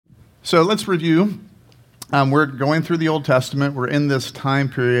So let's review. We're going through the Old Testament. We're in this time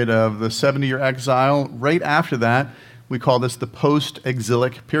period of the 70-year exile. Right after that, we call this the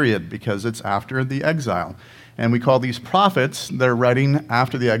post-exilic period because it's after the exile. And we call these prophets that are writing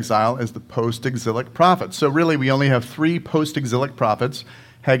after the exile as the post-exilic prophets. So really, we only have three post-exilic prophets: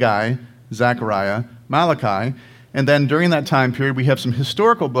 Haggai, Zechariah, Malachi. And then during that time period, we have some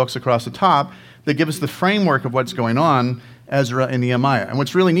historical books across the top that give us the framework of what's going on, Ezra and Nehemiah. And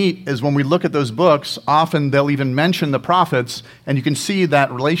what's really neat is when we look at those books, often they'll even mention the prophets, and you can see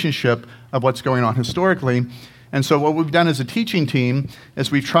that relationship of what's going on historically. And so what we've done as a teaching team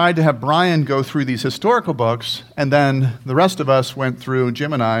is we've tried to have Brian go through these historical books, and then the rest of us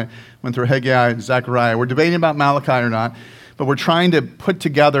Jim and I went through Haggai, Zechariah. We're debating about Malachi or not, but we're trying to put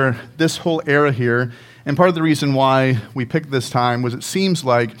together this whole era here. And part of the reason why we picked this time was it seems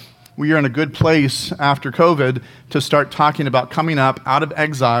like we are in a good place after COVID to start talking about coming up out of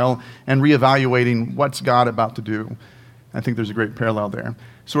exile and reevaluating what's God about to do. I think there's a great parallel there.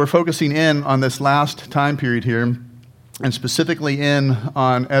 So we're focusing in on this last time period here, and specifically in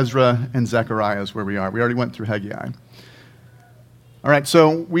on Ezra and Zechariah is where we are. We already went through Haggai. All right,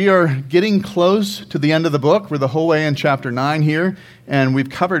 so we are getting close to the end of the book. We're the whole way in chapter 9 here, and we've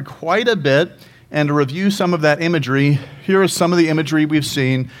covered quite a bit. And to review some of that imagery, here is some of the imagery we've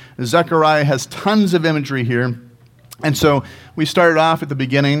seen. Zechariah has tons of imagery here. And so we started off at the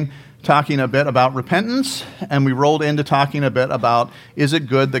beginning talking a bit about repentance, and we rolled into talking a bit about, is it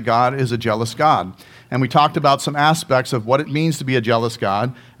good that God is a jealous God? And we talked about some aspects of what it means to be a jealous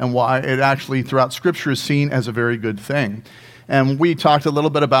God and why it actually throughout Scripture is seen as a very good thing. And we talked a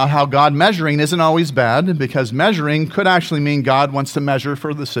little bit about how God measuring isn't always bad, because measuring could actually mean God wants to measure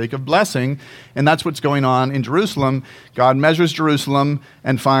for the sake of blessing. And that's what's going on in Jerusalem. God measures Jerusalem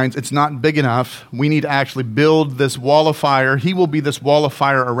and finds it's not big enough. We need to actually build this wall of fire. He will be this wall of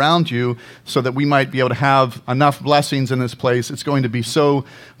fire around you so that we might be able to have enough blessings in this place. It's going to be so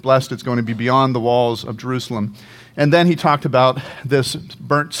blessed, it's going to be beyond the walls of Jerusalem. And then he talked about this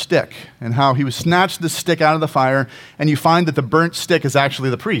burnt stick and how he would snatch this stick out of the fire, and you find that the burnt stick is actually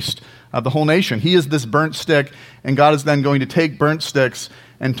the priest of the whole nation. He is this burnt stick, and God is then going to take burnt sticks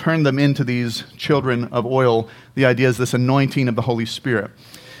and turn them into these children of oil. The idea is this anointing of the Holy Spirit.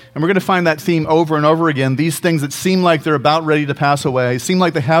 And we're going to find that theme over and over again. These things that seem like they're about ready to pass away, seem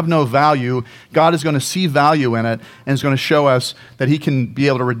like they have no value, God is going to see value in it and is going to show us that he can be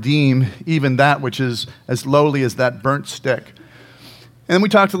able to redeem even that which is as lowly as that burnt stick. And then we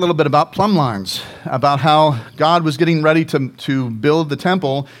talked a little bit about plumb lines, about how God was getting ready to build the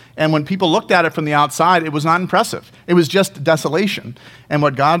temple, and when people looked at it from the outside, it was not impressive. It was just desolation. And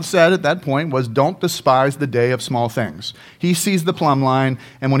what God said at that point was, don't despise the day of small things. He sees the plumb line,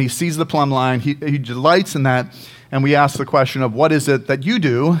 and when he sees the plumb line, he delights in that. And we ask the question of, what is it that you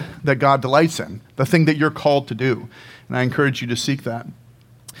do that God delights in? The thing that you're called to do. And I encourage you to seek that.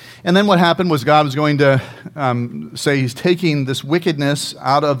 And then what happened was God was going to say he's taking this wickedness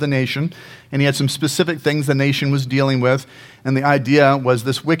out of the nation, and he had some specific things the nation was dealing with, and the idea was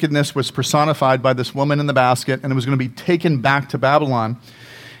this wickedness was personified by this woman in the basket, and it was going to be taken back to Babylon.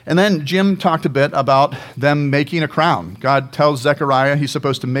 And then Jim talked a bit about them making a crown. God tells Zechariah he's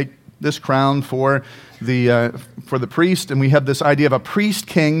supposed to make this crown for the priest, and we have this idea of a priest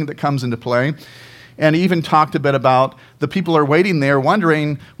king that comes into play. And he even talked a bit about the people are waiting there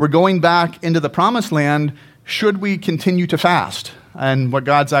wondering, we're going back into the promised land, should we continue to fast? And what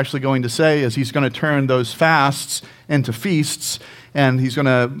God's actually going to say is he's going to turn those fasts into feasts, and he's going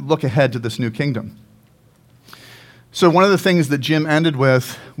to look ahead to this new kingdom. So one of the things that Jim ended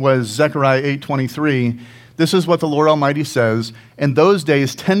with was Zechariah 8:23. This is what the Lord Almighty says, in those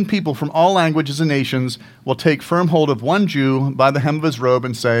days 10 people from all languages and nations will take firm hold of one Jew by the hem of his robe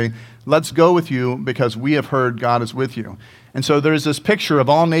and say, let's go with you because we have heard God is with you. And so there's this picture of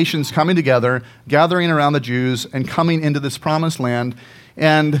all nations coming together, gathering around the Jews and coming into this promised land.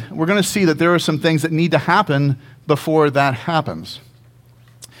 And we're going to see that there are some things that need to happen before that happens.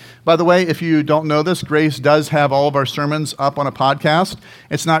 By the way, if you don't know this, Grace does have all of our sermons up on a podcast.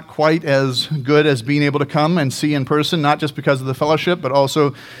 It's not quite as good as being able to come and see in person, not just because of the fellowship, but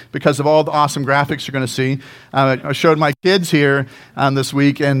also because of all the awesome graphics you're going to see. I showed my kids here this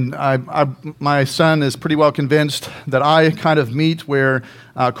week, and my son is pretty well convinced that I kind of meet where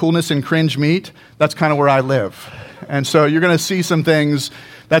coolness and cringe meet. That's kind of where I live. And so you're going to see some things.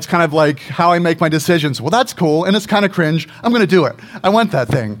 That's kind of like how I make my decisions. Well, that's cool, and it's kind of cringe. I'm going to do it. I want that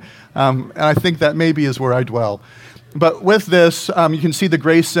thing. And I think that maybe is where I dwell. But with this, you can see the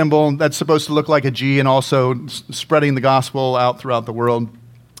grace symbol. That's supposed to look like a G and also spreading the gospel out throughout the world.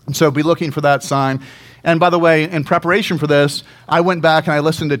 And so be looking for that sign. And by the way, in preparation for this, I went back and I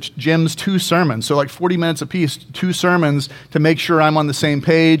listened to Jim's 2 sermons, so like 40 minutes apiece, 2 sermons to make sure I'm on the same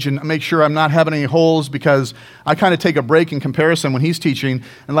page and make sure I'm not having any holes, because I kind of take a break in comparison when he's teaching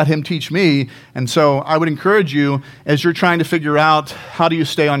and let him teach me. And so I would encourage you, as you're trying to figure out how do you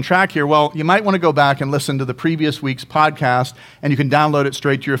stay on track here, well, you might want to go back and listen to the previous week's podcast, and you can download it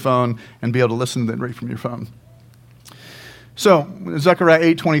straight to your phone and be able to listen to it right from your phone. So, Zechariah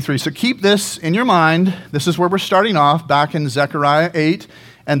 8:23. So keep this in your mind. This is where we're starting off, back in Zechariah 8,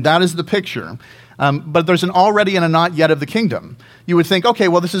 and that is the picture. But there's an already and a not yet of the kingdom. You would think, okay,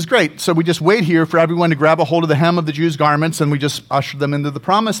 well, this is great. So we just wait here for everyone to grab a hold of the hem of the Jews' garments, and we just usher them into the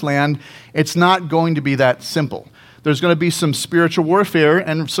promised land. It's not going to be that simple. There's going to be some spiritual warfare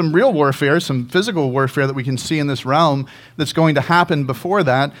and some real warfare, some physical warfare that we can see in this realm that's going to happen before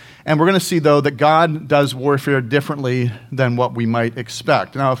that. And we're going to see, though, that God does warfare differently than what we might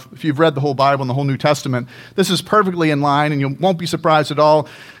expect. Now, if you've read the whole Bible and the whole New Testament, this is perfectly in line, and you won't be surprised at all.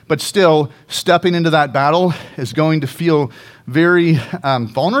 But still, stepping into that battle is going to feel very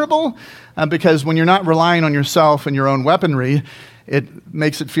vulnerable, because when you're not relying on yourself and your own weaponry, it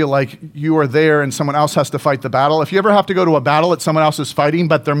makes it feel like you are there and someone else has to fight the battle. If you ever have to go to a battle that someone else is fighting,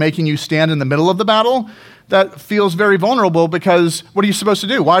 but they're making you stand in the middle of the battle, that feels very vulnerable, because what are you supposed to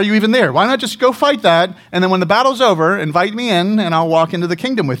do? Why are you even there? Why not just go fight that, and then when the battle's over, invite me in, and I'll walk into the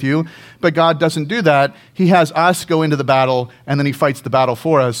kingdom with you? But God doesn't do that. He has us go into the battle, and then he fights the battle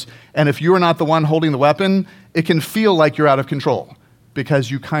for us. And if you are not the one holding the weapon, it can feel like you're out of control,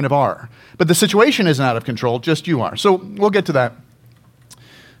 because you kind of are. But the situation isn't out of control, just you are. So we'll get to that.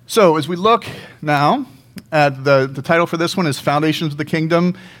 So as we look now at the title for this one is Foundations of the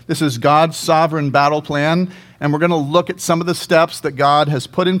Kingdom. This is God's sovereign battle plan, and we're going to look at some of the steps that God has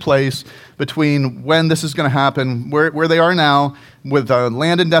put in place between when this is going to happen, where they are now, with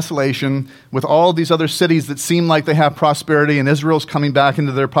land and desolation, with all these other cities that seem like they have prosperity, and Israel's coming back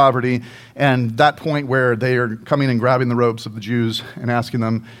into their poverty, and that point where they are coming and grabbing the robes of the Jews and asking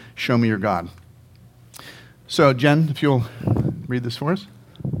them, show me your God. So Jen, if you'll read this for us.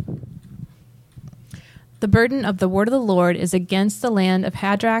 The burden of the word of the Lord is against the land of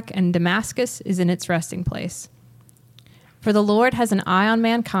Hadrach, and Damascus is in its resting place. For the Lord has an eye on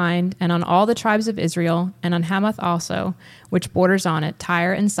mankind, and on all the tribes of Israel, and on Hamath also, which borders on it,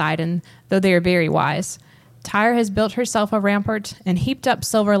 Tyre and Sidon, though they are very wise. Tyre has built herself a rampart, and heaped up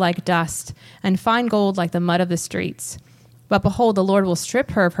silver like dust, and fine gold like the mud of the streets. But behold, the Lord will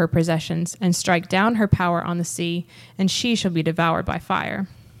strip her of her possessions, and strike down her power on the sea, and she shall be devoured by fire.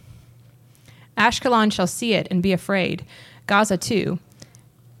 Ashkelon shall see it and be afraid, Gaza too,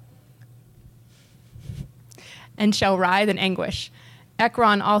 and shall writhe in anguish.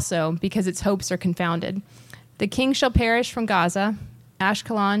 Ekron also, because its hopes are confounded. The king shall perish from Gaza,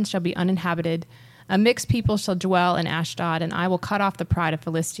 Ashkelon shall be uninhabited. A mixed people shall dwell in Ashdod, and I will cut off the pride of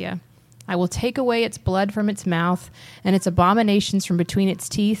Philistia. I will take away its blood from its mouth, and its abominations from between its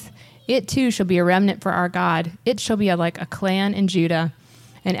teeth. It too shall be a remnant for our God. It shall be like a clan in Judah,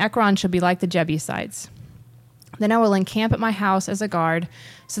 and Ekron shall be like the Jebusites. Then I will encamp at my house as a guard,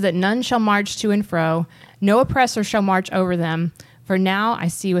 so that none shall march to and fro. No oppressor shall march over them, for now I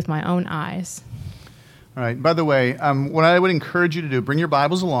see with my own eyes. All right, by the way, what I would encourage you to do, bring your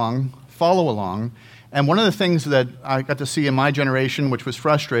Bibles along, follow along. And one of the things that I got to see in my generation, which was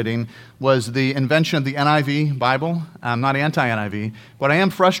frustrating, was the invention of the NIV Bible. I'm not anti-NIV. What I am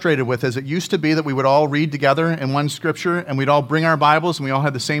frustrated with is it used to be that we would all read together in one scripture, and we'd all bring our Bibles, and we all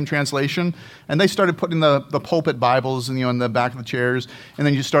had the same translation. And they started putting the pulpit Bibles in the back of the chairs, and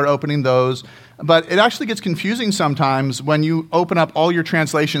then you start opening those. But it actually gets confusing sometimes when you open up all your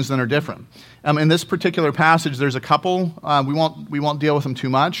translations that are different. In this particular passage, there's a couple. We won't deal with them too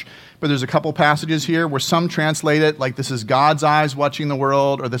much, but there's a couple passages here where some translate it like this is God's eyes watching the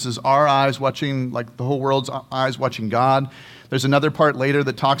world, or this is our eyes watching, like the whole world's eyes watching God. There's another part later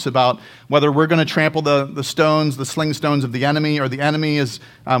that talks about whether we're going to trample the stones, the sling stones of the enemy, or the enemy is,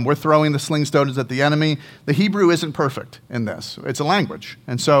 we're throwing the sling stones at the enemy. The Hebrew isn't perfect in this. It's a language.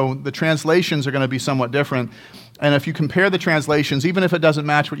 And so the translations are going to be somewhat different. And if you compare the translations, even if it doesn't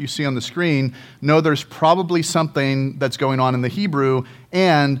match what you see on the screen, know there's probably something that's going on in the Hebrew,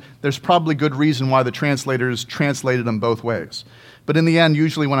 and there's probably good reason why the translators translated them both ways. But in the end,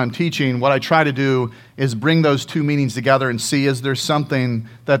 usually when I'm teaching, what I try to do is bring those two meanings together and see is there something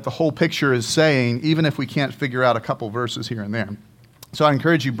that the whole picture is saying, even if we can't figure out a couple verses here and there. So I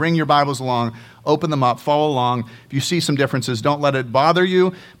encourage you, bring your Bibles along, open them up, follow along. If you see some differences, don't let it bother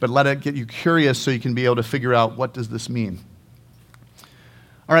you, but let it get you curious so you can be able to figure out what does this mean.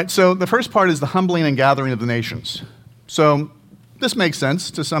 All right, so the first part is the humbling and gathering of the nations. So this makes sense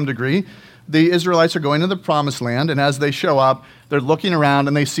to some degree. The Israelites are going to the promised land, and as they show up, they're looking around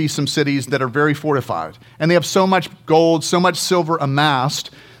and they see some cities that are very fortified. And they have so much gold, so much silver amassed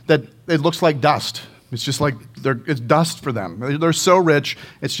that it looks like dust. It's just like it's dust for them. They're so rich,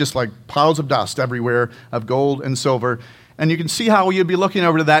 it's just like piles of dust everywhere of gold and silver. And you can see how you'd be looking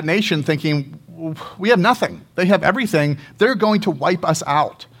over to that nation thinking, we have nothing. They have everything. They're going to wipe us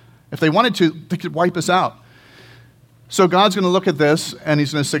out. If they wanted to, they could wipe us out. So God's going to look at this, and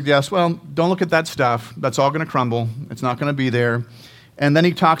he's going to suggest, well, don't look at that stuff. That's all going to crumble. It's not going to be there. And then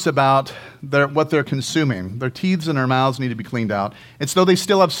he talks about what they're consuming. Their teeth and their mouths need to be cleaned out. It's though they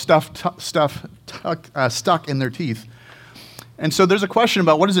still have stuck in their teeth. And so there's a question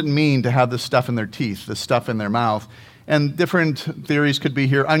about what does it mean to have this stuff in their teeth, this stuff in their mouth. And different theories could be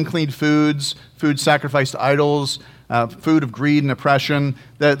here. Unclean foods, food sacrificed to idols, food of greed and oppression.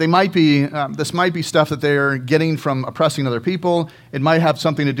 This might be stuff that they're getting from oppressing other people. It might have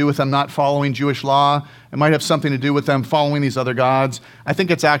something to do with them not following Jewish law. It might have something to do with them following these other gods. I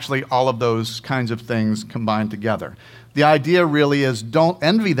think it's actually all of those kinds of things combined together. The idea really is don't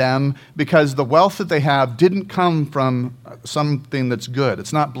envy them because the wealth that they have didn't come from something that's good.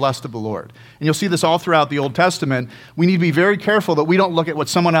 It's not blessed of the Lord. And you'll see this all throughout the Old Testament. We need to be very careful that we don't look at what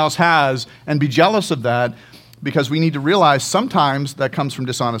someone else has and be jealous of that, because we need to realize sometimes that comes from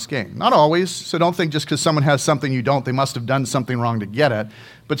dishonest gain. Not always, so don't think just because someone has something you don't, they must have done something wrong to get it.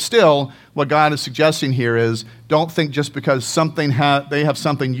 But still, what God is suggesting here is don't think just because they have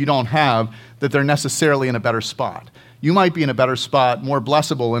something you don't have that they're necessarily in a better spot. You might be in a better spot, more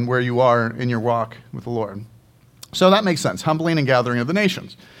blessable in where you are in your walk with the Lord. So that makes sense, humbling and gathering of the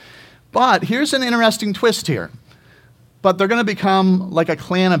nations. But here's an interesting twist here. But they're going to become like a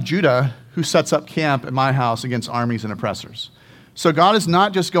clan of Judah who sets up camp at my house against armies and oppressors. So God is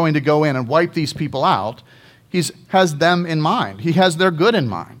not just going to go in and wipe these people out. He has them in mind. He has their good in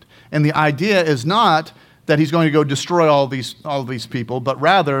mind. And the idea is not that he's going to go destroy all of these people, but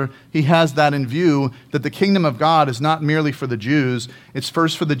rather he has that in view, that the kingdom of God is not merely for the Jews. It's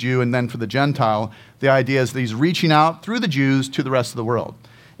first for the Jew and then for the Gentile. The idea is that he's reaching out through the Jews to the rest of the world.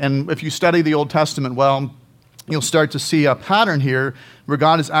 And if you study the Old Testament well, you'll start to see a pattern here where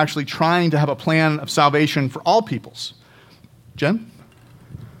God is actually trying to have a plan of salvation for all peoples. Jen?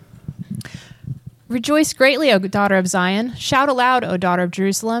 Rejoice greatly, O daughter of Zion. Shout aloud, O daughter of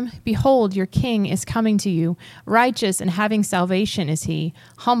Jerusalem. Behold, your king is coming to you. Righteous and having salvation is he,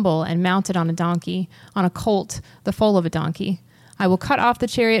 humble and mounted on a donkey, on a colt, the foal of a donkey. I will cut off the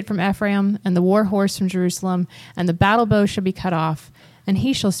chariot from Ephraim, and the war horse from Jerusalem, and the battle bow shall be cut off. And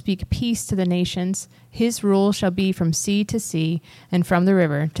he shall speak peace to the nations. His rule shall be from sea to sea, and from the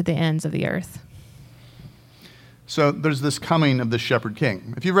river to the ends of the earth. So there's this coming of the shepherd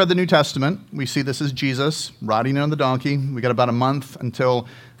king. If you've read the New Testament, we see this as Jesus riding on the donkey. We got about a month until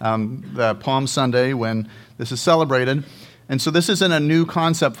the Palm Sunday when this is celebrated. And so this isn't a new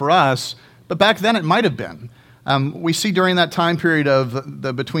concept for us, but back then it might have been. We see during that time period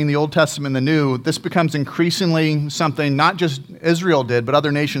between the Old Testament and the New, this becomes increasingly something not just Israel did, but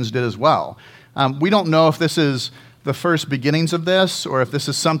other nations did as well. We don't know if this is the first beginnings of this, or if this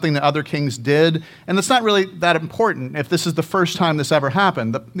is something that other kings did. And it's not really that important if this is the first time this ever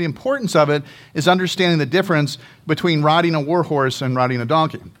happened. The importance of it is understanding the difference between riding a war horse and riding a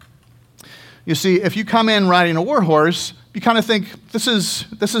donkey. You see, if you come in riding a war horse, you kind of think, this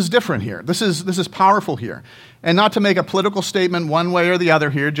is different here. This is powerful here. And not to make a political statement one way or the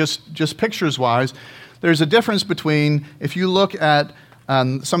other here, just pictures-wise, there's a difference between, if you look at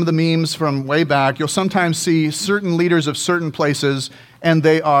some of the memes from way back, you'll sometimes see certain leaders of certain places, and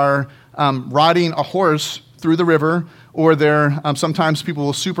they are riding a horse through the river, or sometimes people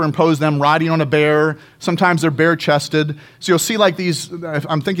will superimpose them riding on a bear. Sometimes they're bare-chested. So you'll see like these,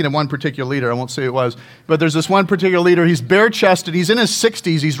 I'm thinking of one particular leader, I won't say it was, but there's this one particular leader, he's bare-chested, he's in his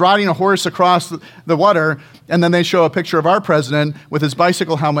 60s, he's riding a horse across the water, and then they show a picture of our president with his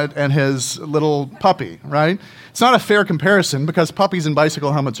bicycle helmet and his little puppy, right? It's not a fair comparison because puppies and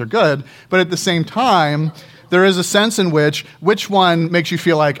bicycle helmets are good, but at the same time, there is a sense in which one makes you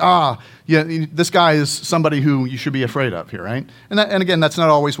feel like, this guy is somebody who you should be afraid of here, right? And again, that's not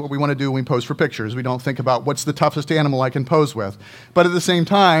always what we want to do when we pose for pictures. We don't think about what's the toughest animal I can pose with. But at the same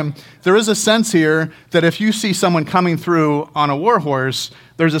time, there is a sense here that if you see someone coming through on a war horse,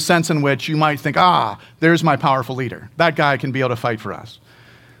 there's a sense in which you might think, there's my powerful leader. That guy can be able to fight for us.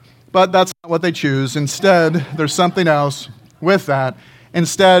 But that's not what they choose. Instead, there's something else with that.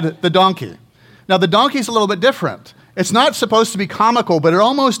 Instead, the donkey. Now, the donkey's a little bit different. It's not supposed to be comical, but it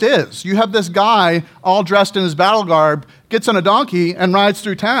almost is. You have this guy all dressed in his battle garb, gets on a donkey and rides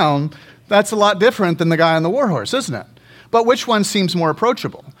through town. That's a lot different than the guy on the war horse, isn't it? But which one seems more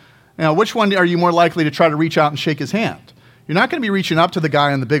approachable? Which one are you more likely to try to reach out and shake his hand? You're not going to be reaching up to the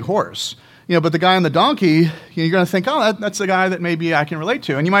guy on the big horse. But the guy on the donkey, you're going to think, oh, that's the guy that maybe I can relate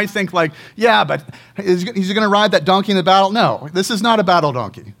to. And you might think like, yeah, but is he going to ride that donkey in the battle? No, this is not a battle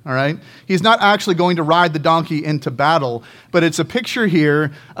donkey, all right? He's not actually going to ride the donkey into battle, but it's a picture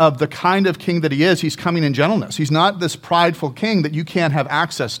here of the kind of king that he is. He's coming in gentleness. He's not this prideful king that you can't have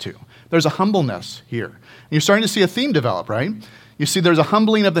access to. There's a humbleness here. And you're starting to see a theme develop, right? You see there's a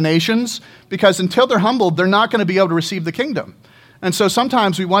humbling of the nations because until they're humbled, they're not going to be able to receive the kingdom. And so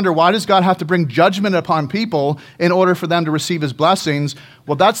sometimes we wonder, why does God have to bring judgment upon people in order for them to receive his blessings?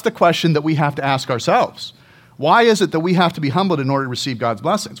 Well, that's the question that we have to ask ourselves. Why is it that we have to be humbled in order to receive God's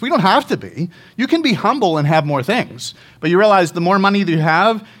blessings? We don't have to be. You can be humble and have more things. But you realize the more money that you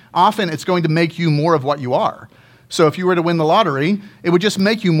have, often it's going to make you more of what you are. So if you were to win the lottery, it would just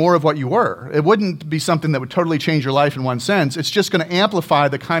make you more of what you were. It wouldn't be something that would totally change your life in one sense. It's just going to amplify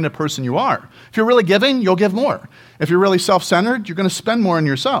the kind of person you are. If you're really giving, you'll give more. If you're really self-centered, you're going to spend more on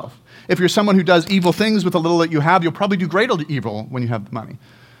yourself. If you're someone who does evil things with the little that you have, you'll probably do greater evil when you have the money.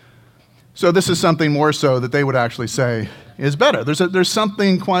 So this is something more so that they would actually say is better. There's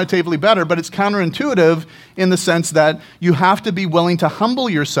something quantitatively better, but it's counterintuitive in the sense that you have to be willing to humble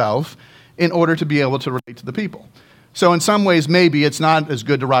yourself in order to be able to relate to the people. So in some ways, maybe it's not as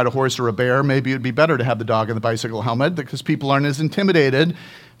good to ride a horse or a bear. Maybe it'd be better to have the dog and the bicycle helmet because people aren't as intimidated.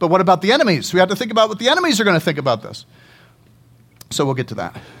 But what about the enemies? We have to think about what the enemies are going to think about this. So we'll get to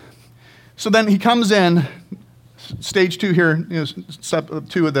that. So then he comes in, stage 2 here, step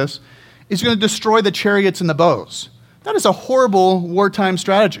 2 of this. He's going to destroy the chariots and the bows. That is a horrible wartime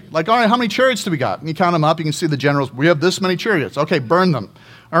strategy. Like, all right, how many chariots do we got? And you count them up, you can see the generals. We have this many chariots. Okay, burn them.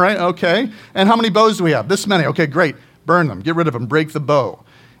 All right, okay. And how many bows do we have? This many. Okay, great. Burn them. Get rid of them. Break the bow.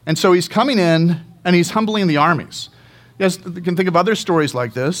 And so he's coming in, and he's humbling the armies. Yes, you can think of other stories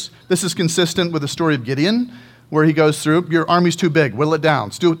like this. This is consistent with the story of Gideon, where he goes through, your army's too big, whittle it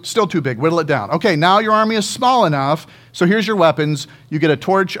down. Still too big, whittle it down. Okay, now your army is small enough, so here's your weapons. You get a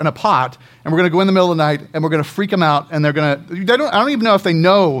torch and a pot, and we're going to go in the middle of the night, and we're going to freak them out, and I don't even know if they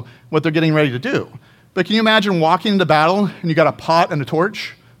know what they're getting ready to do. But can you imagine walking into battle, and you got a pot and a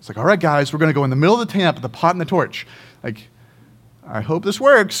torch? It's like, all right, guys, we're going to go in the middle of the camp with the pot and the torch. Like, I hope this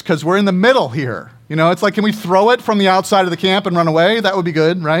works because we're in the middle here. It's like, can we throw it from the outside of the camp and run away? That would be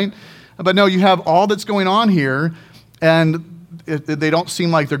good, right? But no, you have all that's going on here, and they don't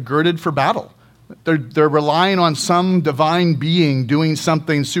seem like they're girded for battle. They're relying on some divine being doing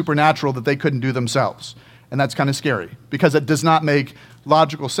something supernatural that they couldn't do themselves. And that's kind of scary because it does not make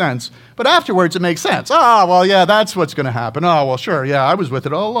logical sense. But afterwards, it makes sense. Oh, well, yeah, that's what's going to happen. Oh, well, sure, yeah, I was with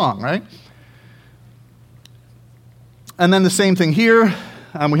it all along, right? And then the same thing here.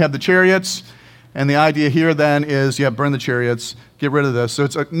 We have the chariots. And the idea here then is, burn the chariots, get rid of this. So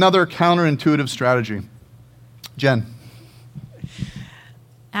it's another counterintuitive strategy. Jen.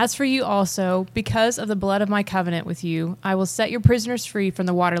 As for you also, because of the blood of my covenant with you, I will set your prisoners free from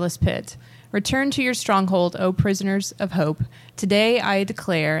the waterless pit. Return to your stronghold, O prisoners of hope. Today I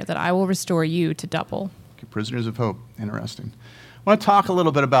declare that I will restore you to double. Okay, prisoners of hope. Interesting. I want to talk a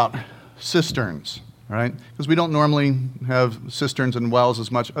little bit about cisterns, right? Because we don't normally have cisterns and wells as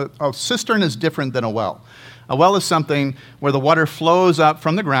much. A cistern is different than a well. A well is something where the water flows up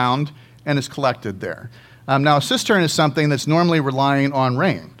from the ground and is collected there. Now, a cistern is something that's normally relying on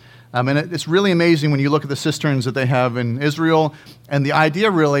rain. And it's really amazing when you look at the cisterns that they have in Israel. And the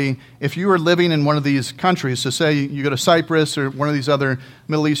idea really, if you were living in one of these countries, so say you go to Cyprus or one of these other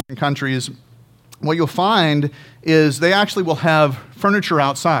Middle Eastern countries, what you'll find is they actually will have furniture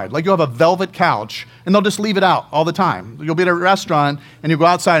outside. Like you'll have a velvet couch, and they'll just leave it out all the time. You'll be at a restaurant, and you go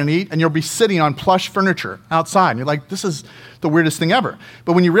outside and eat, and you'll be sitting on plush furniture outside. And you're like, this is the weirdest thing ever.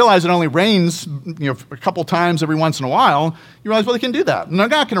 But when you realize it only rains a couple times every once in a while, you realize, well, they can do that. And they're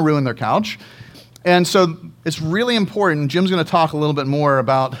not going to ruin their couch. And so it's really important. Jim's going to talk a little bit more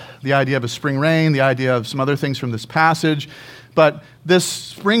about the idea of a spring rain, the idea of some other things from this passage. But this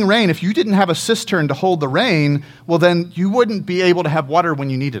spring rain, if you didn't have a cistern to hold the rain, well, then you wouldn't be able to have water when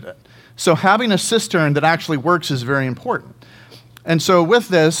you needed it. So having a cistern that actually works is very important. And so with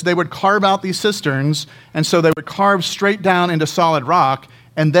this, they would carve out these cisterns, and so they would carve straight down into solid rock,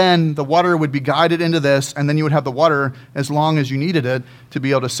 and then the water would be guided into this, and then you would have the water as long as you needed it to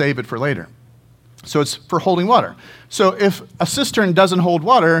be able to save it for later. So it's for holding water. So if a cistern doesn't hold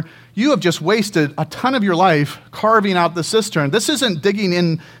water, you have just wasted a ton of your life carving out the cistern. This isn't digging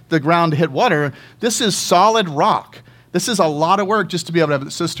in the ground to hit water. This is solid rock. This is a lot of work just to be able to have the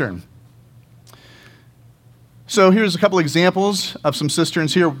cistern. So here's a couple examples of some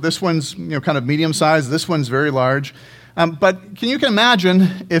cisterns here. This one's kind of medium sized. This one's very large. But you can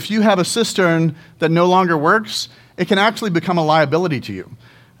imagine if you have a cistern that no longer works, it can actually become a liability to you.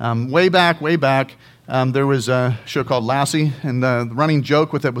 Way back, there was a show called Lassie, and the running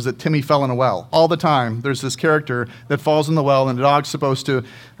joke with it was that Timmy fell in a well. All the time, there's this character that falls in the well, and the dog's supposed to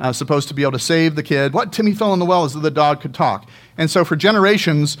be able to save the kid. What? Timmy fell in the well as though the dog could talk. And so for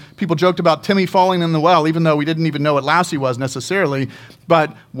generations, people joked about Timmy falling in the well, even though we didn't even know what Lassie was necessarily.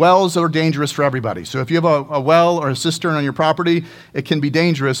 But wells are dangerous for everybody. So if you have a well or a cistern on your property, it can be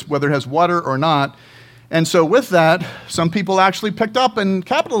dangerous, whether it has water or not. And so with that, some people actually picked up and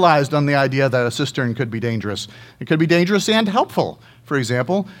capitalized on the idea that a cistern could be dangerous. It could be dangerous and helpful, for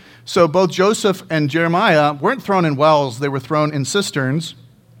example. So both Joseph and Jeremiah weren't thrown in wells, they were thrown in cisterns.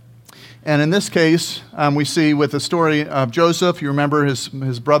 And in this case, we see with the story of Joseph, you remember his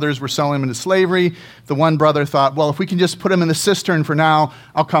brothers were selling him into slavery. The one brother thought, well, if we can just put him in the cistern for now,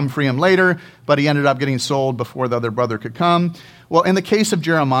 I'll come free him later. But he ended up getting sold before the other brother could come. Well, in the case of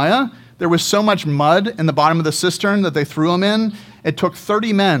Jeremiah, there was so much mud in the bottom of the cistern that they threw him in, it took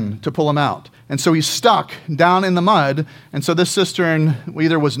 30 men to pull him out. And so he's stuck down in the mud. And so this cistern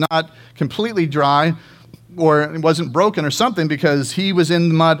either was not completely dry or it wasn't broken or something because he was in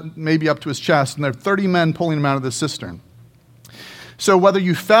the mud maybe up to his chest. And there are 30 men pulling him out of the cistern. So whether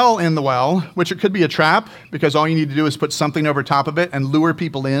you fell in the well, which it could be a trap because all you need to do is put something over top of it and lure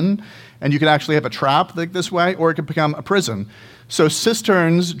people in, and you could actually have a trap like this way, or it could become a prison. So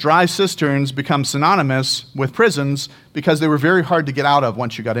cisterns, dry cisterns, become synonymous with prisons because they were very hard to get out of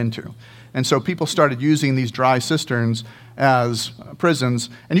once you got into. And so people started using these dry cisterns as prisons.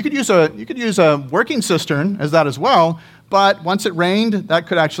 And you could use a working cistern as that as well, but once it rained, that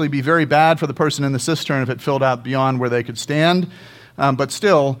could actually be very bad for the person in the cistern if it filled out beyond where they could stand. But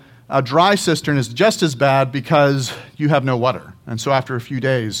still, a dry cistern is just as bad because you have no water. And so after a few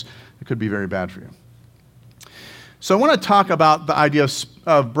days, it could be very bad for you. So I want to talk about the idea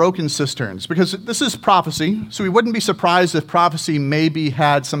of broken cisterns, because this is prophecy, so we wouldn't be surprised if prophecy maybe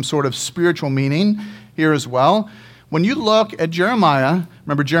had some sort of spiritual meaning here as well. When you look at Jeremiah,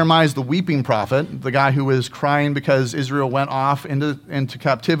 remember Jeremiah is the weeping prophet, the guy who was crying because Israel went off into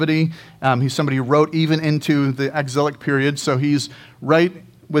captivity. He's somebody who wrote even into the exilic period, so he's right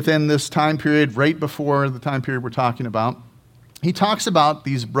within this time period, right before the time period we're talking about. He talks about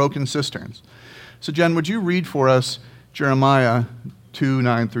these broken cisterns. So Jen, would you read for us Jeremiah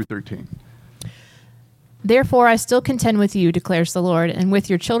 2:9-13? Therefore I still contend with you, declares the Lord, and with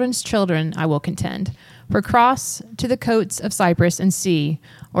your children's children I will contend. For cross to the coasts of Cyprus and see,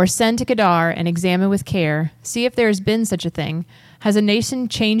 or send to Kedar and examine with care, see if there has been such a thing. Has a nation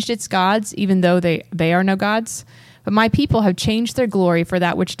changed its gods, even though they are no gods? But my people have changed their glory for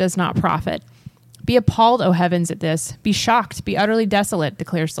that which does not profit. Be appalled, O heavens, at this. Be shocked, be utterly desolate,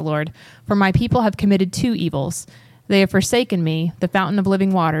 declares the Lord. For my people have committed two evils. They have forsaken me, the fountain of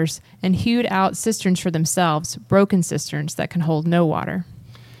living waters, and hewed out cisterns for themselves, broken cisterns that can hold no water.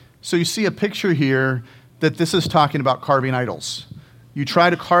 So you see a picture here that this is talking about carving idols. You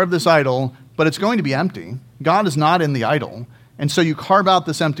try to carve this idol, but it's going to be empty. God is not in the idol. And so you carve out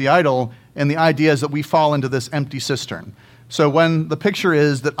this empty idol, and the idea is that we fall into this empty cistern. So when the picture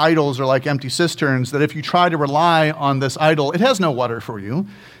is that idols are like empty cisterns, that if you try to rely on this idol, it has no water for you,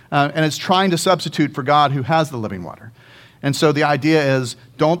 and it's trying to substitute for God who has the living water. And so the idea is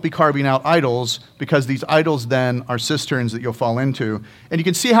don't be carving out idols because these idols then are cisterns that you'll fall into. And you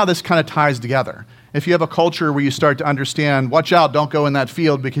can see how this kind of ties together. If you have a culture where you start to understand, watch out, don't go in that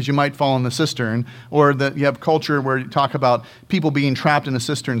field because you might fall in the cistern, or that you have culture where you talk about people being trapped in a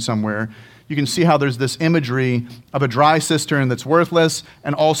cistern somewhere, you can see how there's this imagery of a dry cistern that's worthless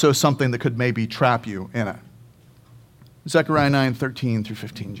and also something that could maybe trap you in it. Zechariah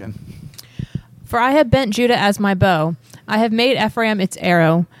 9:13-15, Jen. For I have bent Judah as my bow. I have made Ephraim its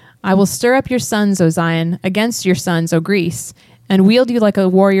arrow. I will stir up your sons, O Zion, against your sons, O Greece, and wield you like a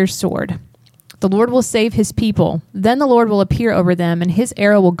warrior's sword. The Lord will save his people. Then the Lord will appear over them, and his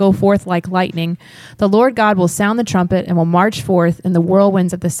arrow will go forth like lightning. The Lord God will sound the trumpet and will march forth in the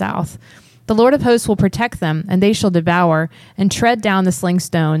whirlwinds of the south. The Lord of hosts will protect them, and they shall devour and tread down the sling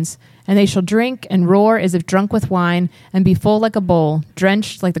stones. And they shall drink and roar as if drunk with wine, and be full like a bowl,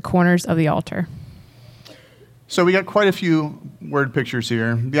 drenched like the corners of the altar. So we got quite a few word pictures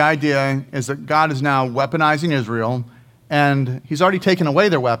here. The idea is that God is now weaponizing Israel, and he's already taken away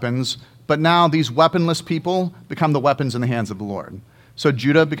their weapons, but now these weaponless people become the weapons in the hands of the Lord. So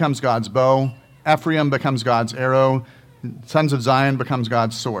Judah becomes God's bow, Ephraim becomes God's arrow, sons of Zion becomes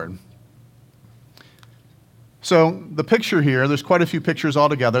God's sword. So the picture here, there's quite a few pictures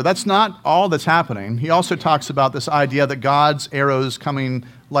altogether. That's not all that's happening. He also talks about this idea that God's arrows coming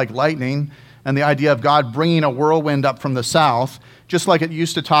like lightning. and the idea of God bringing a whirlwind up from the south, just like it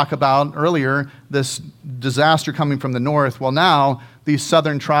used to talk about earlier, this disaster coming from the north. Well, now these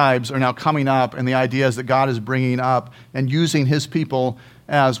southern tribes are now coming up, and the idea is that God is bringing up and using his people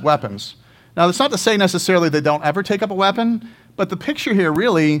as weapons. Now, that's not to say necessarily they don't ever take up a weapon, but the picture here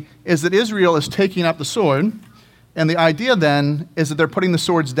really is that Israel is taking up the sword, and the idea then is that they're putting the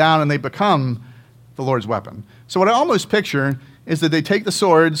swords down and they become the Lord's weapon. So what I almost picture is that they take the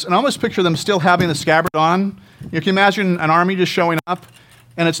swords, and I almost picture them still having the scabbard on. You can imagine an army just showing up,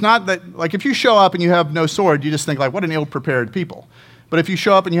 and it's not that, like if you show up and you have no sword, you just think like, what an ill-prepared people. But if you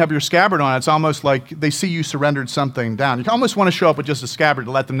show up and you have your scabbard on, it's almost like they see you surrendered something down. You almost want to show up with just a scabbard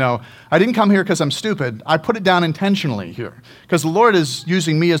to let them know, I didn't come here because I'm stupid. I put it down intentionally here because the Lord is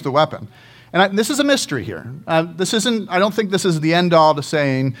using me as the weapon. And this is a mystery here. I don't think this is the end all to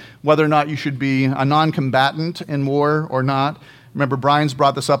saying whether or not you should be a non-combatant in war or not. Remember, Brian's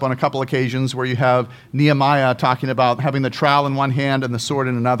brought this up on a couple occasions where you have Nehemiah talking about having the trowel in one hand and the sword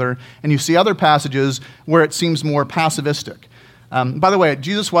in another. And you see other passages where it seems more pacificistic. By the way,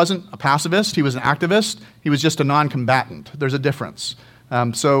 Jesus wasn't a pacifist. He was an activist. He was just a non-combatant. There's a difference.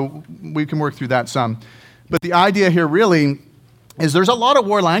 So we can work through that some. But the idea here really is there's a lot of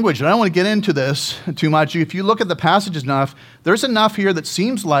war language, and I don't want to get into this too much. If you look at the passages enough, there's enough here that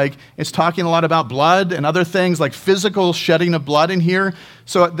seems like it's talking a lot about blood and other things like physical shedding of blood in here.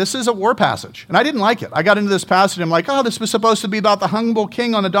 So this is a war passage, and I didn't like it. I got into this passage, and I'm like, oh, this was supposed to be about the humble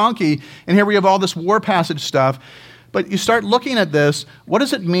king on the donkey, and here we have all this war passage stuff. But you start looking at this, what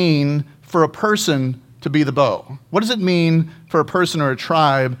does it mean for a person to be the bow? What does it mean for a person or a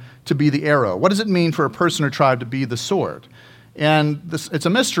tribe to be the arrow? What does it mean for a person or tribe to be the sword? And it's a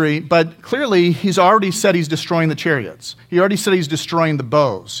mystery, but clearly he's already said he's destroying the chariots. He already said he's destroying the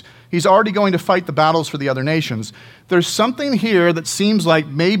bows. He's already going to fight the battles for the other nations. There's something here that seems like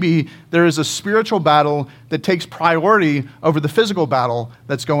maybe there is a spiritual battle that takes priority over the physical battle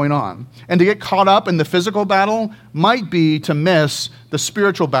that's going on. And to get caught up in the physical battle might be to miss the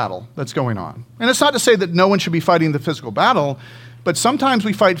spiritual battle that's going on. And it's not to say that no one should be fighting the physical battle, but sometimes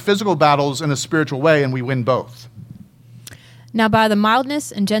we fight physical battles in a spiritual way and we win both. Now by the mildness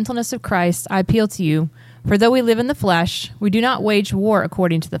and gentleness of Christ, I appeal to you, for though we live in the flesh, we do not wage war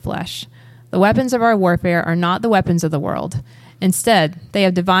according to the flesh. The weapons of our warfare are not the weapons of the world. Instead, they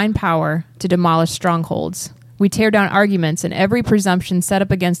have divine power to demolish strongholds. We tear down arguments and every presumption set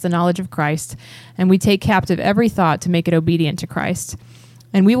up against the knowledge of Christ, and we take captive every thought to make it obedient to Christ.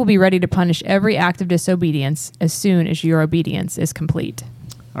 And we will be ready to punish every act of disobedience as soon as your obedience is complete.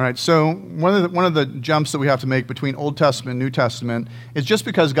 All right, so one of the jumps that we have to make between Old Testament and New Testament is just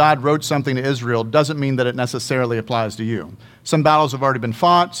because God wrote something to Israel doesn't mean that it necessarily applies to you. Some battles have already been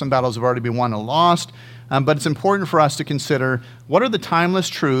fought, some battles have already been won and lost, but it's important for us to consider what are the timeless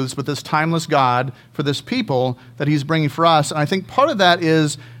truths with this timeless God for this people that he's bringing for us. And I think part of that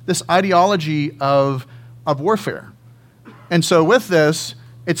is this ideology of warfare. And so with this,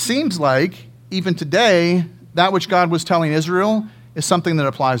 it seems like even today, that which God was telling Israel is something that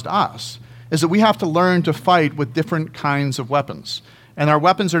applies to us, is that we have to learn to fight with different kinds of weapons. And our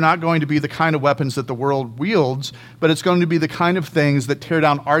weapons are not going to be the kind of weapons that the world wields, but it's going to be the kind of things that tear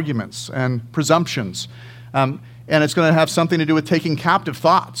down arguments and presumptions. And it's going to have something to do with taking captive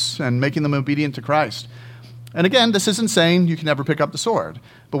thoughts and making them obedient to Christ. And again, this isn't saying you can never pick up the sword.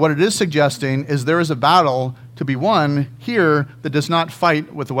 But what it is suggesting is there is a battle to be won here that does not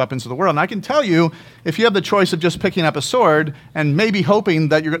fight with the weapons of the world. And I can tell you, if you have the choice of just picking up a sword and maybe hoping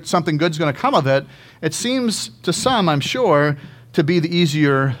that something good's going to come of it, it seems to some, I'm sure, to be the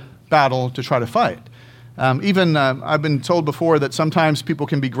easier battle to try to fight. I've been told before that sometimes people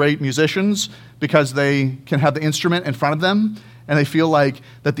can be great musicians because they can have the instrument in front of them, and they feel like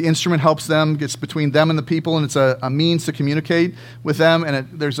that the instrument helps them, gets between them and the people, and it's a means to communicate with them, and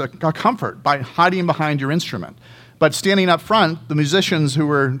there's a comfort by hiding behind your instrument. But standing up front, the musicians who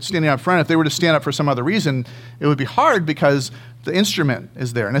were standing up front, if they were to stand up for some other reason, it would be hard because the instrument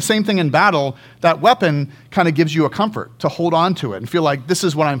is there. And the same thing in battle, that weapon kind of gives you a comfort to hold on to it and feel like this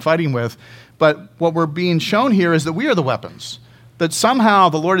is what I'm fighting with. But what we're being shown here is that we are the weapons, that somehow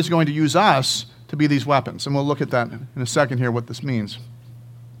the Lord is going to use us to be these weapons. And we'll look at that in a second here, what this means.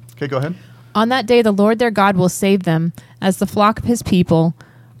 Okay, go ahead. On that day, the Lord their God will save them as the flock of his people.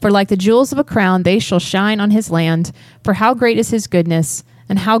 For like the jewels of a crown, they shall shine on his land. For how great is his goodness,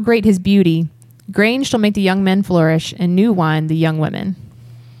 and how great his beauty. Grain shall make the young men flourish, and new wine the young women.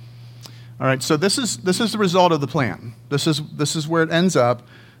 All right, so this is the result of the plan. This is where it ends up.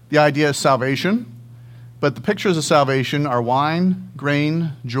 The idea is salvation, but the pictures of salvation are wine,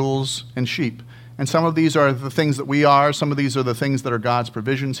 grain, jewels, and sheep. And some of these are the things that we are. Some of these are the things that are God's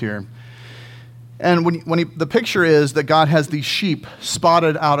provisions here. And the picture is that God has these sheep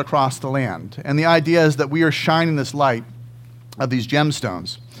spotted out across the land. And the idea is that we are shining this light of these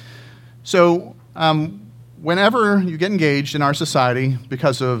gemstones. So whenever you get engaged in our society,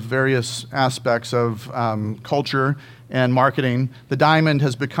 because of various aspects of culture and marketing, the diamond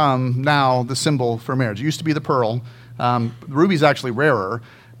has become now the symbol for marriage. It used to be the pearl. The ruby is actually rarer,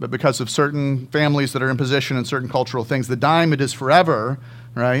 but because of certain families that are in position and certain cultural things, the diamond is forever,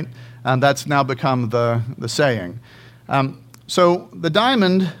 right? That's now become the saying. So the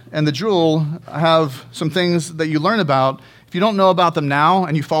diamond and the jewel have some things that you learn about. If you don't know about them now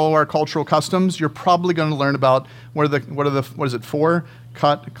and you follow our cultural customs, you're probably going to learn about what is it, 4?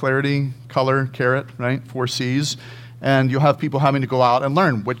 Cut, clarity, color, carat, right? 4 C's. And you'll have people having to go out and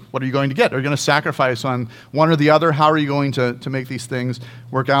learn what are you going to get? Are you going to sacrifice on one or the other? How are you going to make these things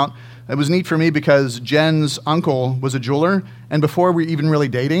work out? It was neat for me because Jen's uncle was a jeweler, and before we were even really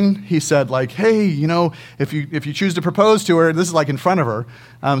dating, he said, like, hey, if you choose to propose to her, this is like in front of her,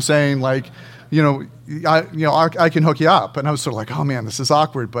 saying like, I can hook you up. And I was sort of like, oh man, this is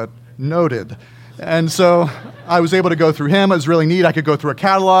awkward, but noted. And so I was able to go through him. It was really neat. I could go through a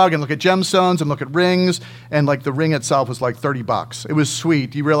catalog and look at gemstones and look at rings, and like the ring itself was like $30. It was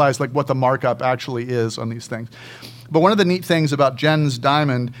sweet. You realize like what the markup actually is on these things. But one of the neat things about Jen's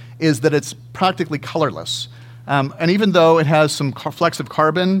diamond is that it's practically colorless. And even though it has some flecks of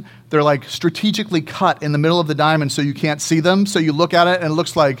carbon, they're like strategically cut in the middle of the diamond so you can't see them. So you look at it and it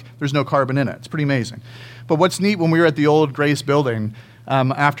looks like there's no carbon in it. It's pretty amazing. But what's neat, when we were at the old Grace building,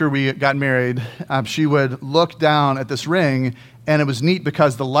 after we got married, she would look down at this ring, and it was neat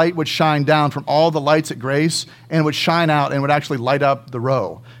because the light would shine down from all the lights at Grace, and it would shine out and would actually light up the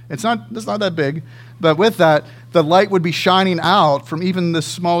row. It's not that big, but with that, the light would be shining out from even this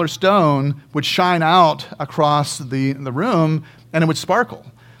smaller stone, would shine out across the room, and it would sparkle.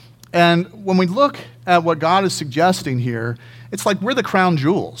 And when we look at what God is suggesting here, it's like we're the crown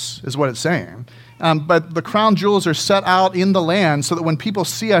jewels, is what it's saying. But the crown jewels are set out in the land so that when people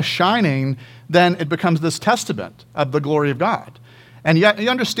see us shining, then it becomes this testament of the glory of God. And yet, you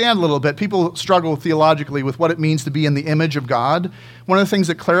understand a little bit, people struggle theologically with what it means to be in the image of God. One of the things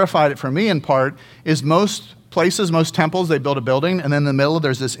that clarified it for me in part is most places, most temples, they build a building, and then in the middle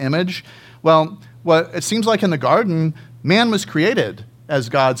there's this image. Well, what it seems like in the garden, man was created as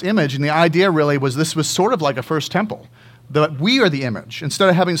God's image, and the idea really was this was sort of like a first temple. That we are the image. Instead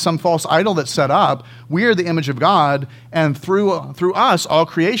of having some false idol that's set up, we are the image of God, and through us, all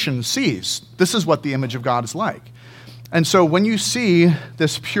creation sees. This is what the image of God is like. And so when you see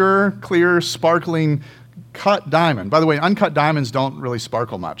this pure, clear, sparkling cut diamond, by the way, uncut diamonds don't really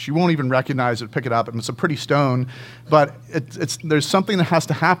sparkle much. You won't even recognize it, pick it up, and it's a pretty stone, but there's something that has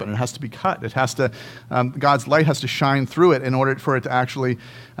to happen. It has to be cut. It has to, God's light has to shine through it in order for it to actually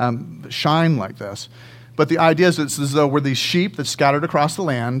shine like this. But the idea is it's as though we're these sheep that's scattered across the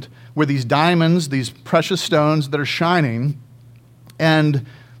land, we're these diamonds, these precious stones that are shining, and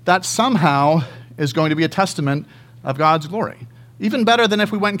that somehow is going to be a testament of God's glory. Even better than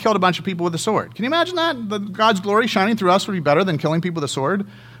if we went and killed a bunch of people with a sword. Can you imagine that? God's glory shining through us would be better than killing people with a sword?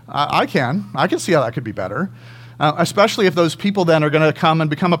 I can see how that could be better. Especially if those people then are going to come and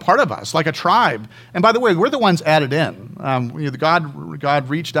become a part of us, like a tribe. And by the way, we're the ones added in. God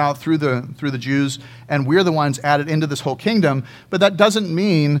reached out through the Jews, and we're the ones added into this whole kingdom. But that doesn't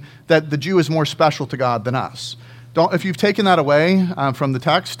mean that the Jew is more special to God than us. If you've taken that away from the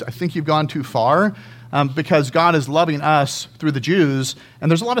text, I think you've gone too far. Because God is loving us through the Jews, and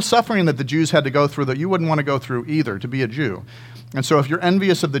there's a lot of suffering that the Jews had to go through that you wouldn't want to go through either to be a Jew. And so if you're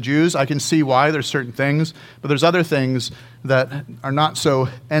envious of the Jews, I can see why there's certain things, but there's other things that are not so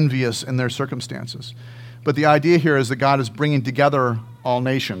envious in their circumstances. But the idea here is that God is bringing together all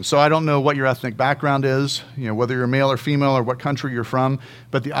nations. So I don't know what your ethnic background is, whether you're male or female or what country you're from,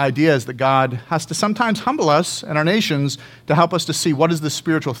 but the idea is that God has to sometimes humble us and our nations to help us to see what is the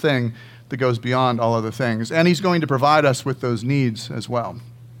spiritual thing that goes beyond all other things. And he's going to provide us with those needs as well.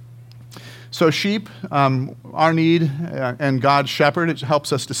 So sheep, our need, and God's shepherd, it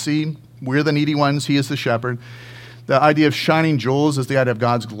helps us to see we're the needy ones, he is the shepherd. The idea of shining jewels is the idea of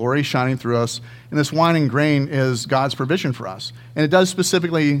God's glory shining through us. And this wine and grain is God's provision for us. And it does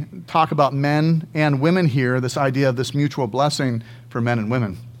specifically talk about men and women here, this idea of this mutual blessing for men and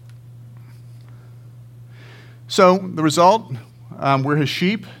women. So the result, we're his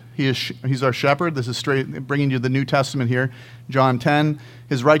sheep. He's our shepherd. This is straight bringing you the New Testament here. John 10,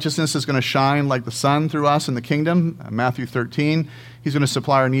 his righteousness is going to shine like the sun through us in the kingdom. Matthew 13, he's going to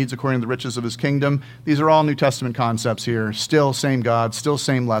supply our needs according to the riches of his kingdom. These are all New Testament concepts here. Still same God, still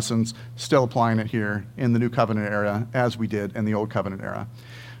same lessons, still applying it here in the New Covenant era as we did in the Old Covenant era.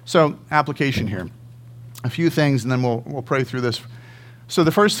 So, application here. A few things, and then we'll pray through this. So the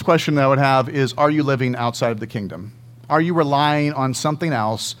first question that I would have is, are you living outside of the kingdom? Are you relying on something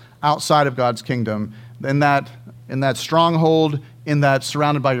else outside of God's kingdom? In that stronghold, in that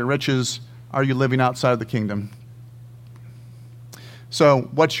surrounded by your riches, are you living outside of the kingdom? So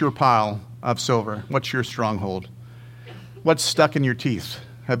what's your pile of silver? What's your stronghold? What's stuck in your teeth?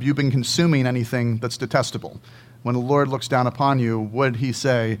 Have you been consuming anything that's detestable? When the Lord looks down upon you, would he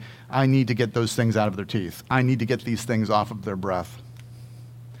say, I need to get those things out of their teeth. I need to get these things off of their breath.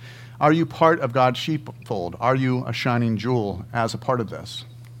 Are you part of God's sheepfold? Are you a shining jewel as a part of this?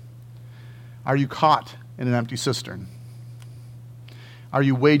 Are you caught in an empty cistern? Are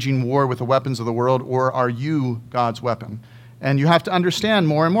you waging war with the weapons of the world, or are you God's weapon? And you have to understand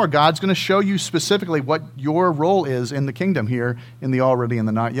more and more. God's going to show you specifically what your role is in the kingdom here in the already and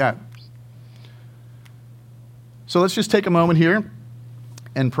the not yet. So let's just take a moment here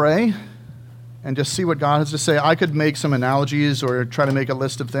and pray and just see what God has to say. I could make some analogies or try to make a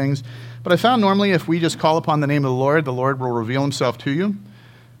list of things, but I found normally if we just call upon the name of the Lord will reveal himself to you.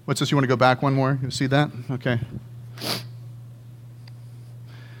 What's this? You want to go back one more? You see that? Okay.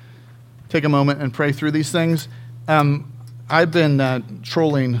 Take a moment and pray through these things. I've been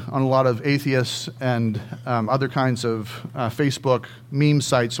trolling on a lot of atheists and other kinds of Facebook meme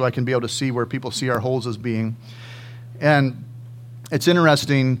sites so I can be able to see where people see our holes as being. And it's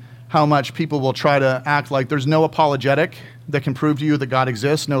interesting how much people will try to act like there's no apologetic that can prove to you that God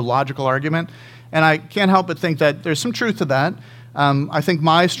exists, no logical argument. And I can't help but think that there's some truth to that. I think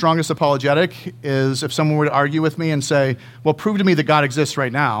my strongest apologetic is if someone were to argue with me and say, well, prove to me that God exists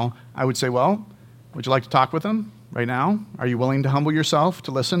right now, I would say, well, would you like to talk with him right now? Are you willing to humble yourself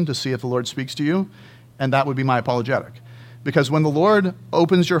to listen to see if the Lord speaks to you? And that would be my apologetic. Because when the Lord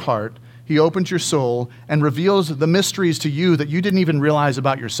opens your heart, he opens your soul and reveals the mysteries to you that you didn't even realize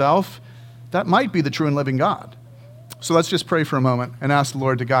about yourself, that might be the true and living God. So let's just pray for a moment and ask the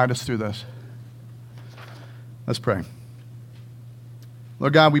Lord to guide us through this. Let's pray.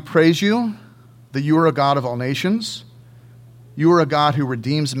 Lord God, we praise you that you are a God of all nations. You are a God who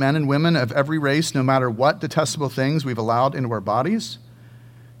redeems men and women of every race, no matter what detestable things we've allowed into our bodies.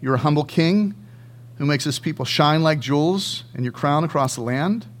 You're a humble king who makes his people shine like jewels in your crown across the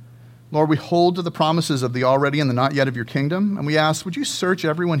land. Lord, we hold to the promises of the already and the not yet of your kingdom, and we ask, would you search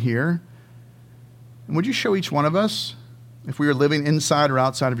everyone here? And would you show each one of us if we are living inside or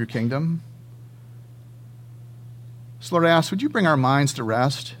outside of your kingdom? So Lord, I ask, would you bring our minds to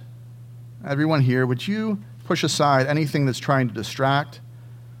rest? Everyone here, would you push aside anything that's trying to distract?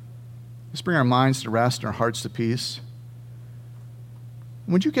 Just bring our minds to rest and our hearts to peace.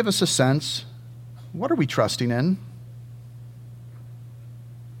 And would you give us a sense, what are we trusting in?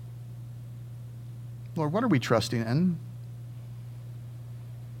 Lord, what are we trusting in?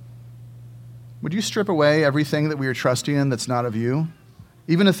 Would you strip away everything that we are trusting in that's not of you?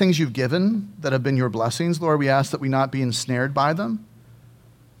 Even the things you've given that have been your blessings, Lord, we ask that we not be ensnared by them.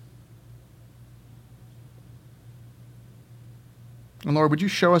 And Lord, would you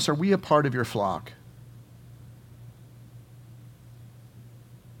show us, are we a part of your flock?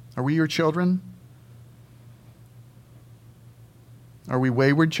 Are we your children? Are we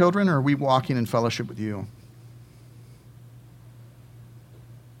wayward children, or are we walking in fellowship with you?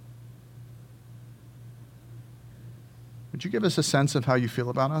 Would you give us a sense of how you feel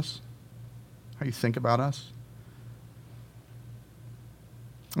about us? How you think about us?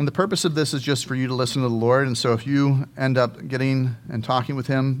 And the purpose of this is just for you to listen to the Lord. And so if you end up getting and talking with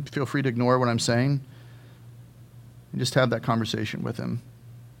him, feel free to ignore what I'm saying and just have that conversation with him.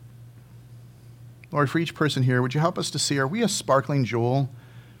 Lord, for each person here, would you help us to see, are we a sparkling jewel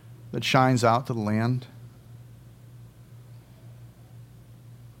that shines out to the land?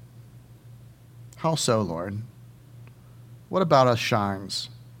 How so, Lord? What about us shines?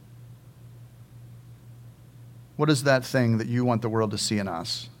 What is that thing that you want the world to see in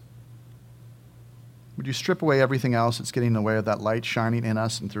us? Would you strip away everything else that's getting in the way of that light shining in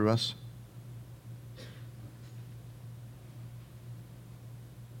us and through us?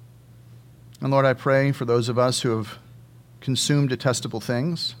 And Lord, I pray for those of us who have consumed detestable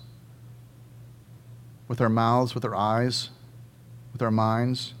things with our mouths, with our eyes, with our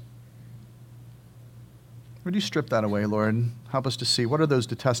minds. Would you strip that away, Lord? Help us to see what are those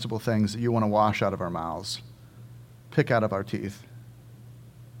detestable things that you want to wash out of our mouths, pick out of our teeth.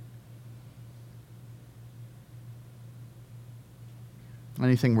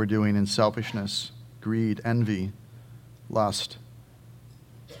 Anything we're doing in selfishness, greed, envy, lust,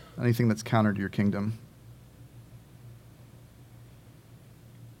 anything that's counter to your kingdom.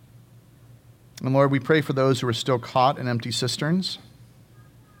 And Lord, we pray for those who are still caught in empty cisterns.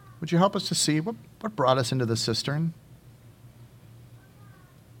 Would you help us to see what brought us into the cistern?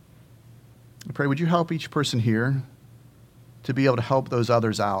 I pray, would you help each person here to be able to help those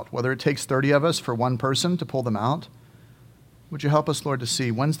others out? Whether it takes 30 of us for one person to pull them out, would you help us, Lord, to see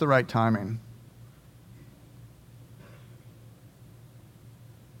when's the right timing?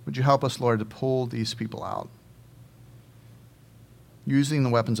 Would you help us, Lord, to pull these people out using the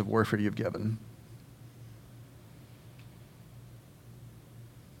weapons of warfare you've given?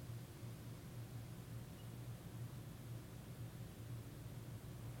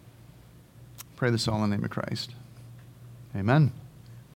 Pray this all in the name of Christ. Amen.